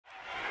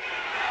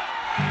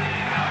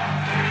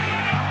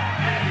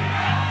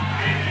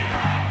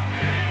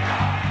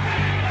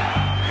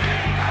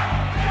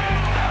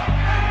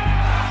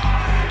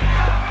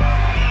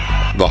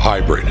The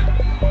hybrid,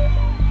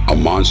 a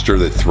monster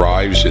that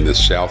thrives in the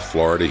South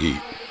Florida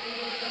heat.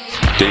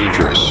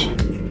 Dangerous.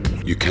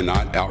 You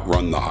cannot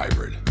outrun the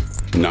hybrid.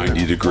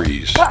 90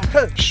 degrees,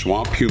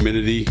 swamp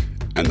humidity,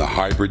 and the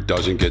hybrid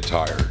doesn't get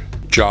tired.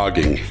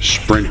 Jogging,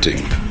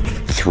 sprinting,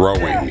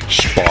 throwing,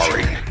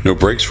 sparring. No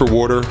breaks for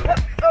water,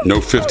 no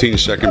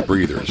 15-second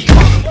breathers.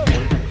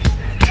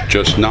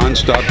 Just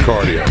non-stop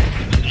cardio.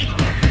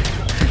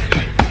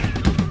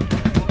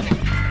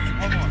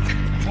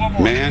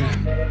 Man,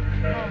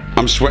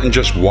 I'm sweating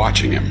just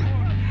watching him.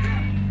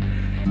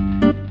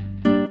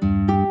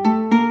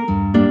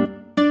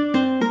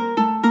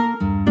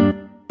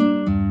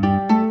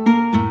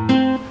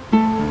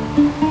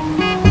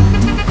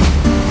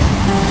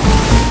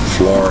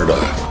 Florida,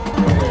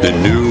 the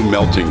new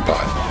melting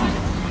pot.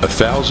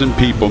 1,000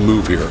 people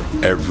move here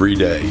every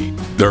day.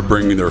 They're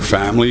bringing their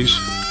families,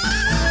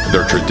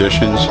 their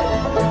traditions,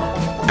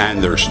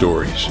 and their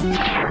stories.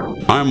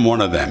 I'm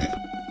one of them.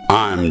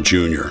 I'm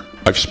Junior.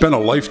 I've spent a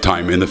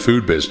lifetime in the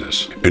food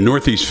business. In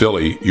Northeast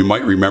Philly, you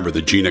might remember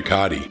the Gina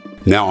Cotti.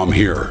 Now I'm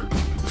here.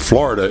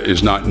 Florida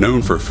is not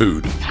known for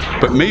food,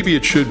 but maybe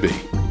it should be.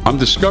 I'm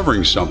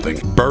discovering something.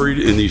 Buried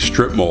in these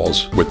strip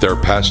malls with their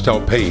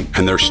pastel paint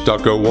and their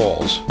stucco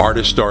walls,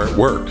 artists are at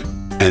work,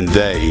 and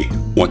they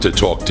want to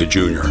talk to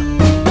Junior.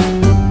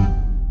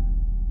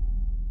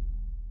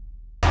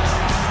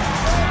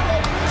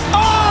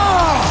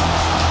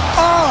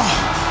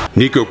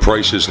 Niko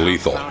Price is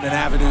lethal. Found an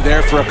avenue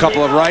there for a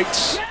couple of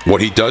rights.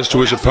 What he does to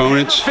his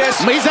opponents.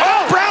 He's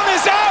out. Brown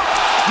is out.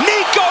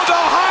 Niko the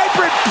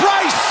hybrid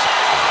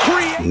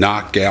Price.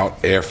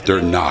 Knockout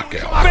after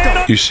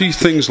knockout. You see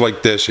things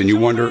like this and you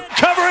wonder,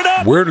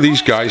 where do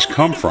these guys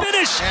come from? Man,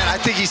 I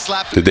think he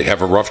slapped. Did they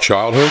have a rough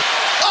childhood?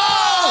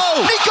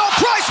 Oh! Niko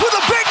Price with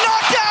a big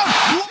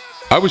knockdown!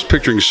 I was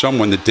picturing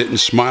someone that didn't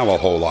smile a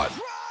whole lot,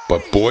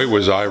 but boy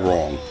was I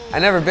wrong. I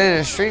never been in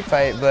a street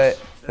fight, but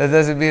that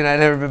doesn't mean I've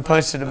never been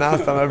punched in the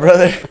mouth by my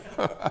brother.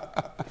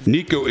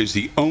 Niko is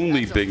the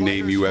only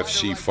big-name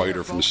UFC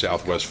fighter from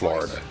Southwest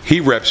Florida. He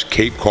reps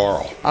Cape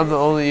Coral. I'm the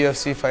only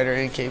UFC fighter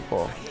in Cape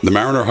Coral. The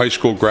Mariner High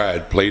School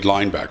grad played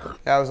linebacker.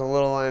 I was a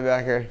little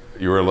linebacker.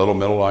 You were a little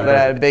middle linebacker? But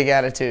I had a big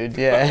attitude,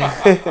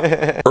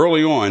 yeah.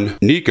 Early on,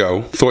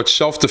 Niko thought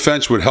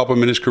self-defense would help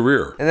him in his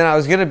career. And then I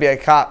was going to be a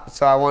cop,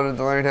 so I wanted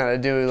to learn how to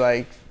do,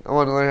 I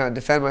wanted to learn how to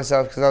defend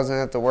myself because I was going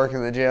to have to work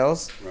in the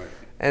jails. Right.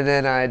 And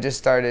then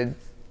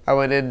I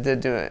went in to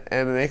do an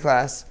MMA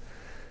class.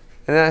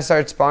 And then I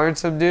started sparring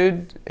some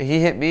dude. He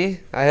hit me.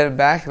 I hit him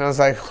back, and I was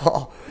like,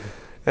 oh.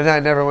 And then I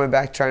never went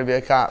back trying to be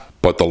a cop.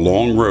 But the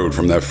long road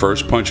from that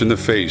first punch in the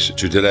face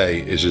to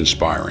today is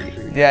inspiring.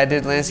 Yeah, I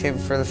did landscaping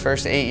for the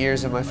first 8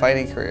 years of my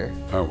fighting career.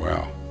 Oh,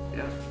 wow.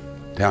 Yeah.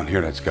 Down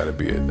here, that's got to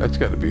be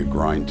a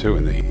grind, too,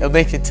 in the heat. It'll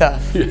make you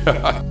tough.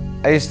 Yeah.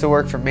 I used to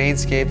work for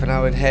Mainscape, and I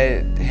would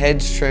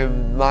hedge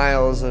trim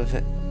miles of,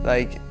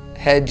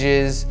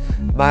 hedges,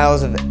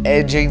 miles of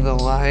edging the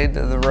line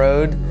of the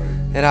road,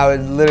 and I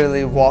would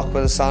literally walk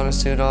with a sauna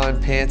suit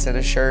on, pants and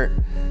a shirt,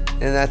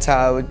 and that's how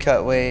I would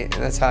cut weight,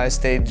 and that's how I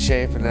stayed in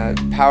shape. And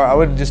I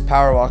wouldn't just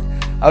power walk,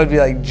 I would be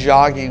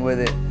jogging with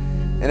it,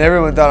 and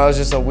everyone thought I was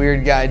just a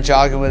weird guy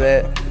jogging with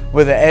it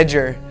with an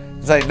edger.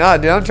 It's like, nah,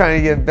 dude, I'm trying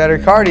to get better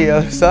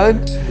cardio,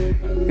 son.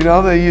 I'm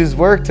gonna use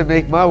work to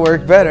make my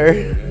work better,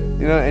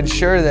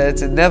 ensure that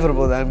it's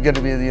inevitable that I'm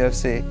gonna be in the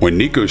UFC. When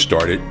Niko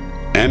started,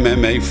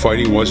 MMA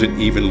fighting wasn't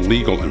even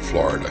legal in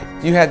Florida.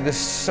 You had to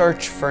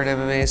search for an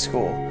MMA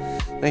school.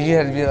 You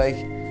had to be like,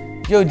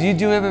 yo, do you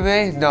do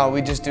MMA? No,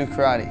 we just do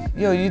karate.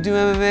 Yo, you do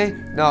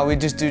MMA? No, we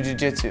just do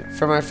jiu-jitsu.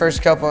 For my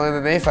first couple of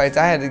MMA fights,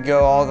 I had to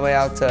go all the way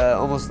out to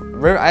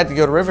I had to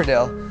go to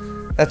Riverdale.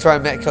 That's where I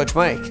met Coach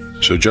Mike.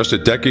 So just a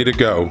decade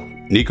ago,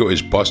 Niko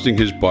is busting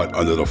his butt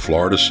under the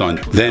Florida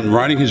sun, then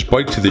riding his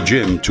bike to the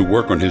gym to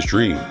work on his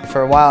dream.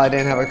 For a while, I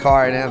didn't have a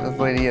car. I didn't have enough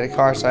money to get a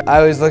car, so I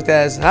always looked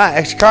at it as,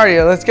 extra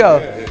cardio, let's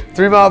go.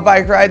 3-mile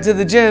bike ride to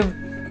the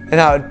gym,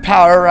 and I would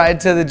power ride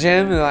to the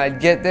gym, and I'd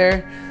get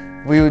there.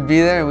 We would be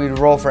there, and we'd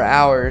roll for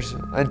hours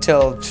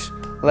until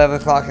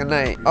 11 o'clock at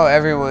night. Oh,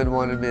 everyone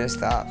wanted me to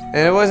stop.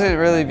 And it wasn't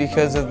really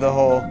because of the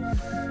whole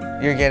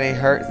you're getting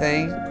hurt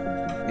thing.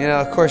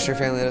 Of course your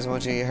family doesn't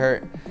want you to get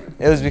hurt.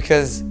 It was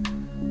because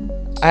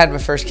I had my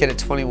first kid at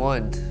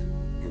 21,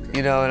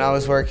 and I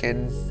was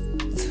working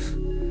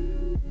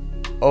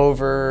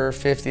over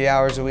 50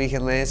 hours a week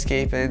in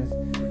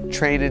landscaping,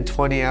 training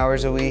 20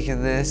 hours a week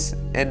in this,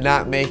 and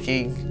not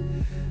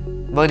making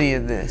money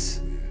in this,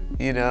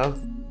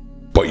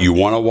 But you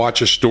want to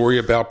watch a story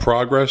about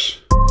progress?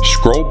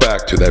 Scroll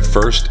back to that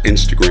first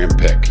Instagram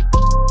pic.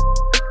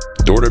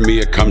 Daughter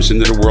Mia comes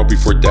into the world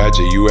before dad's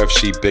a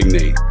UFC big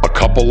name. A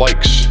couple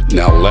likes.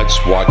 Now let's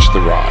watch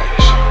the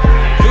rise.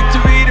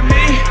 Victory to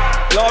me.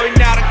 Glory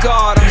now to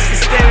God, I'm still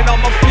standing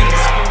on my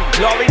feet.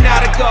 Glory now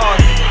to God,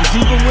 'cause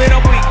even when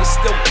I'm weak, it's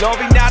still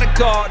glory now to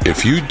God.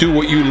 If you do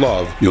what you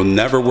love, you'll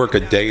never work a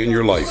day in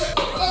your life.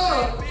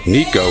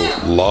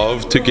 Niko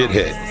loved to get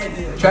hit.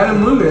 Try to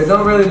move it. It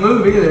don't really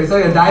move either. It's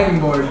like a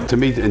diving board. To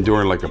me,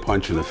 enduring like a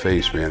punch in the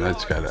face, man,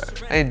 that's gotta...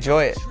 I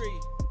enjoy it.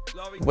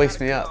 It wakes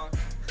me up.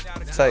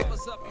 It's like,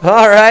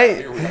 all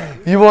right,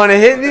 you want to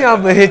hit me?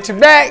 I'm going to hit you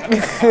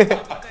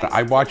back.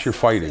 I watch your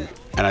fighting,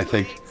 and I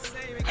think,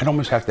 I'd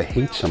almost have to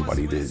hate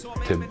somebody to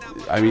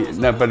I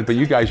mean, no, but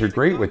you guys are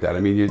great with that. I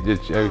mean,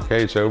 it's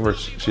okay, it's over,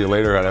 see you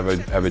later, I'd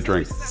have a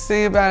drink. The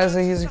thing about it is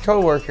like he's a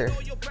coworker.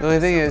 The only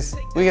thing is,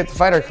 we get to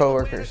fight our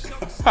coworkers.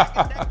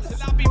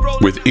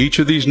 With each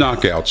of these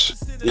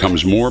knockouts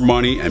comes more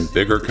money and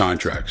bigger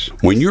contracts.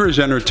 When you're as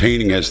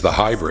entertaining as the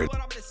hybrid,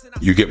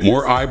 you get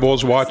more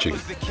eyeballs watching.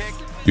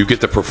 You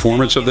get the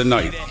performance of the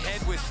night,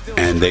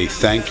 and they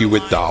thank you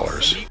with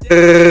dollars.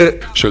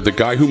 So the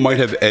guy who might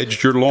have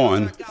edged your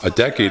lawn a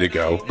decade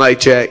ago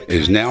Mic check.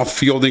 is now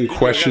fielding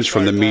questions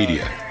from the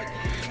media.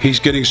 He's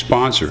getting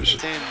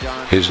sponsors.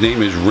 His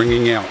name is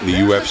ringing out in the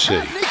UFC.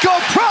 Niko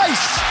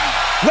Price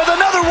with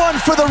another one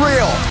for the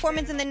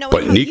real.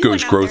 But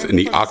Niko's growth in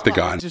the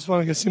octagon I just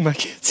want to go see my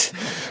kids.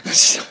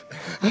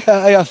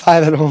 I got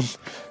 5 at home.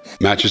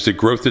 matches the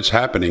growth that's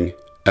happening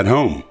at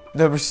home.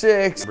 Number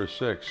 6. Number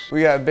 6.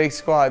 We got a big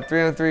squad.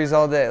 3-on-3s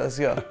all day. Let's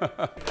go.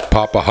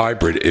 Papa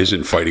Hybrid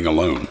isn't fighting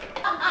alone.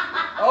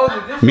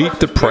 Meet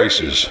the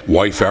Prices.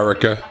 Wife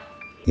Erica,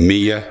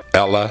 Mia,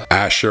 Ella,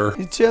 Asher,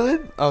 You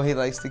chilling? Oh, he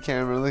likes the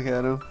camera. Look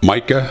at him.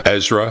 Micah,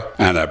 Ezra,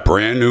 and a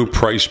brand new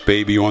Price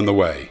baby on the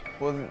way.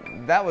 Well,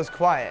 that was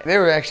quiet. They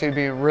were actually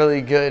being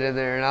really good in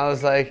there, and I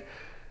was like,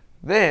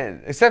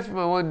 man, except for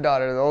my one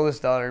daughter, the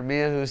oldest daughter,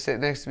 Mia, who's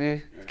sitting next to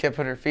me, kept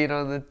putting her feet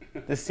on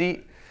the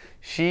seat.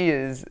 She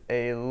is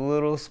a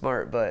little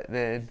smart butt,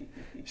 man.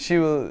 She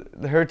will,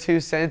 her 2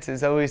 cents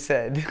is always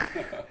said.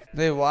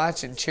 They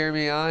watch and cheer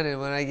me on,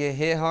 and when I get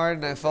hit hard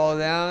and I fall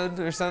down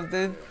or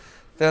something,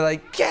 they're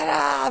like, get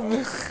up,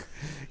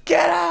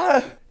 get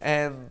up.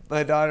 And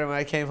my daughter, when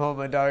I came home,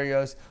 my daughter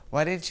goes,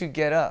 why didn't you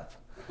get up?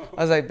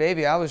 I was like,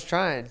 baby, I was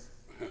trying.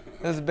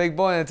 There's a big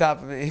boy on top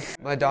of me.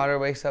 My daughter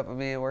wakes up with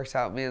me and works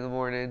out with me in the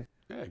morning.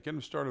 Yeah, get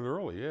them started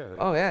early, yeah.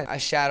 Oh yeah, I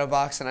shadow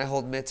box and I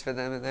hold mitts for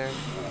them in there.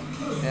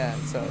 Yeah,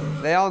 so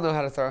they all know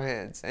how to throw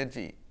hands and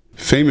feet.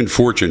 Fame and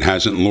fortune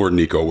hasn't lured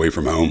Niko away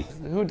from home.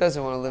 Who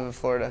doesn't want to live in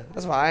Florida?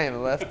 That's why I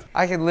haven't left.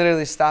 I can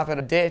literally stop at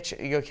a ditch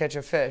and go catch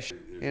a fish.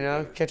 You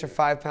know, catch a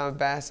 5-pound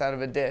bass out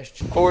of a dish.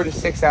 4 to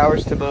 6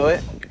 hours to mow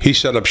it. He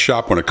set up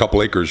shop on a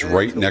couple acres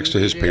right next to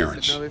his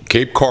parents.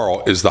 Cape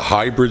Coral is the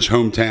hybrid's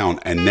hometown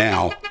and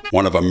now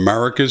one of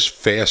America's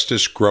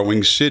fastest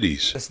growing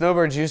cities. The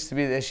snowbirds used to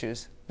be the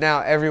issues.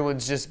 Now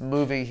everyone's just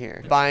moving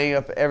here, buying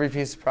up every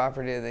piece of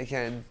property they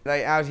can.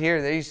 Like out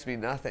here, there used to be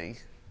nothing.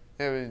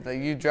 There was, like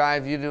you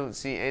drive, you don't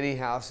see any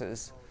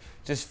houses,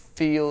 just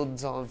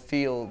fields on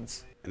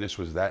fields. And this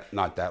was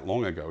not that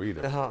long ago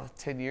either. No,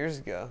 10 years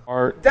ago.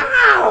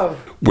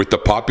 With the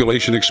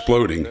population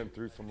exploding,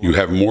 you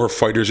have more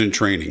fighters in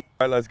training.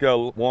 All right, let's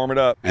go. Warm it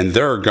up. And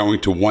they're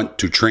going to want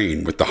to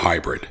train with the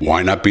hybrid.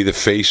 Why not be the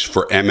face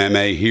for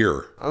MMA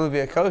here? I'm gonna be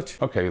a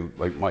coach. Okay,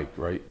 like Mike,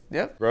 right?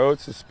 Yep. Bro,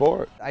 it's a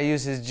sport. I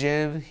use his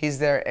gym. He's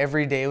there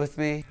every day with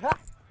me.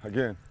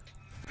 Again,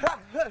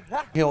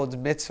 He holds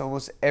mitts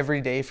almost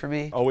every day for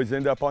me. always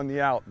end up on the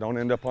out. Don't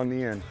end up on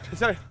the in.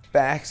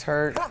 Back's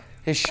hurt.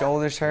 His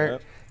shoulders hurt.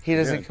 Yep. He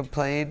doesn't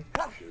complain.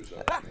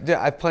 Dude,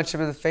 I punched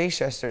him in the face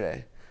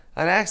yesterday.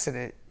 On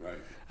accident. Right.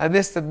 I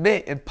missed the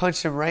mitt and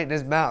punched him right in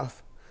his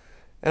mouth.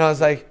 And I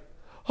was like,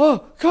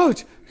 oh,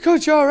 coach,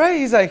 you all right?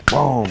 He's like,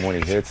 Boom, when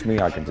he hits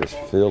me, I can just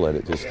feel it.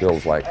 It just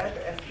feels like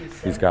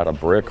he's got a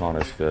brick on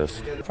his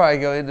fist. probably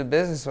go into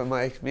business with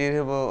Mike. Me and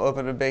him will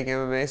open a big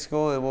MMA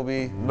school and we'll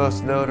be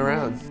most known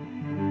around.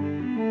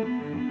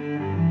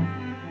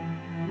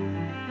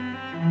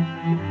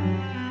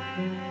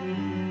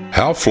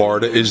 How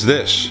Florida is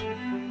this?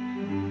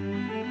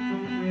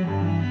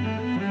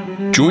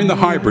 Join the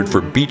hybrid for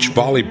beach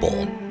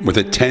volleyball with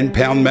a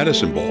 10-pound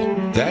medicine ball.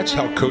 That's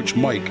how Coach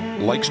Mike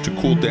likes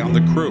to cool down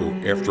the crew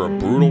after a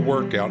brutal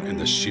workout in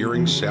the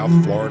searing South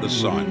Florida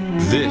sun.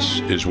 This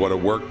is what a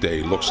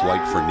workday looks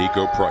like for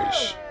Niko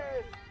Price.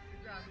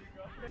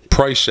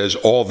 Price says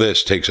all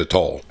this takes a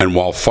toll. And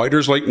while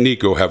fighters like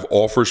Niko have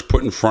offers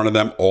put in front of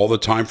them all the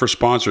time for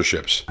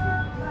sponsorships,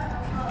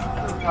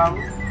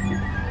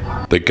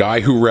 the guy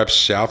who reps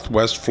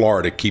Southwest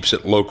Florida keeps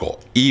it local,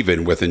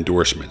 even with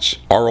endorsements.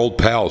 Our old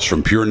pals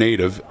from Pure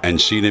Native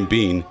and Seed and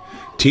Bean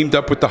teamed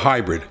up with the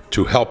hybrid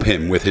to help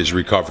him with his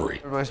recovery.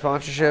 For my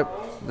sponsorship,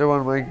 they're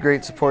one of my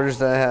great supporters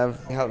that I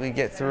have. They helped me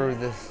get through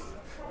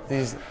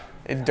these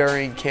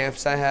enduring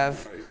camps I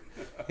have.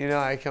 You know,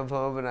 I come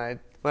home and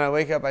when I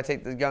wake up, I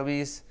take the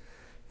gummies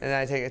and then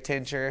I take a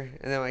tincture.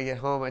 And then when I get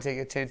home, I take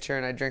a tincture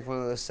and I drink one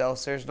of those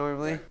seltzers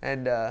normally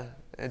and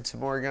some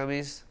more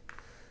gummies.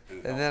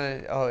 And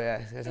then, oh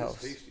yeah, it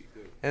helps.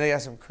 And they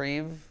got some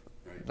cream.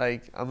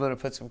 Like, I'm going to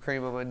put some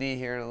cream on my knee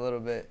here in a little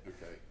bit.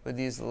 My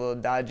knee's a little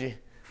dodgy.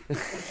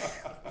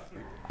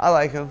 I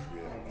like them.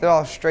 They're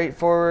all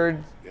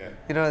straightforward.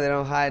 You know, they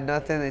don't hide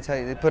nothing. They tell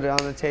you, they put it on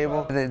the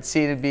table. And then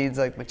Seed and Bean's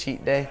like my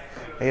cheat day.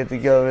 I get to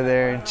go over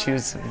there and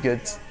choose some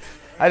goods.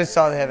 I just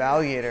saw they have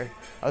alligator.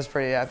 I was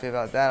pretty happy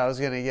about that. I was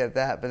gonna get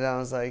that, but then I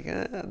was like,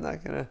 I'm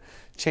not gonna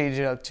change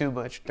it up too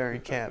much during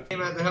camp. I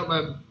came out to help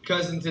my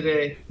cousin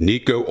today.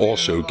 Niko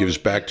also gives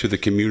back to the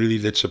community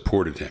that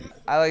supported him.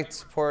 I like to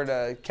support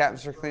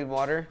Captains for Clean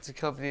Water. It's a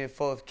company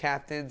full of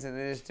captains, and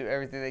they just do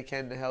everything they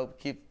can to help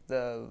keep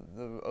the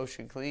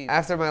ocean clean.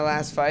 After my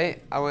last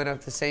fight, I went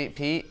up to St.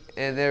 Pete,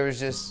 and there was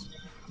just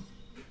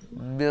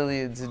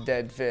millions of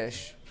dead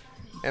fish.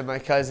 And my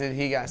cousin,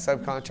 he got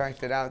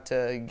subcontracted out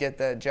to get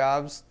the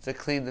jobs to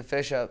clean the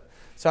fish up.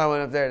 So I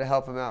went up there to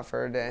help him out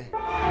for a day.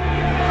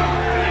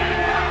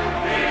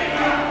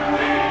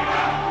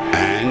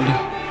 And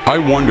I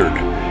wondered,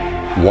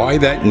 why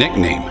that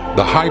nickname,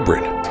 the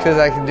hybrid? It's because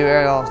I can do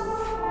it all.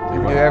 I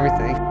can do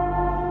everything.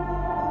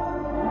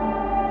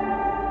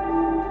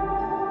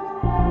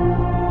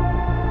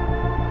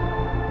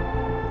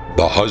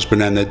 The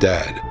husband and the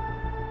dad,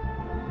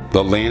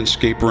 the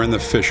landscaper and the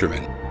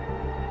fisherman,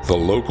 the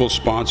local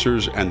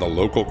sponsors and the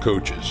local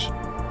coaches,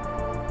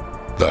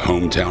 the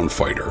hometown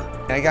fighter.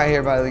 I got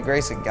here by the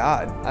grace of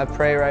God. I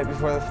pray right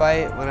before the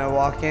fight. When I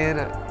walk in,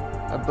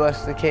 I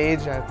bless the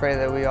cage. I pray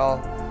that we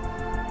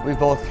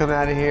both come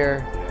out of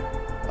here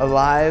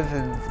alive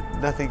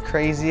and nothing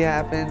crazy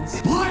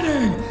happens.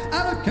 Fighting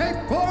out of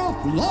Cape Coral,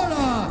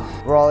 Florida,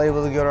 We're all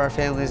able to go to our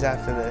families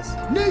after this.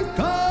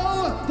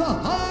 Niko the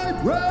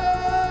Hybrid!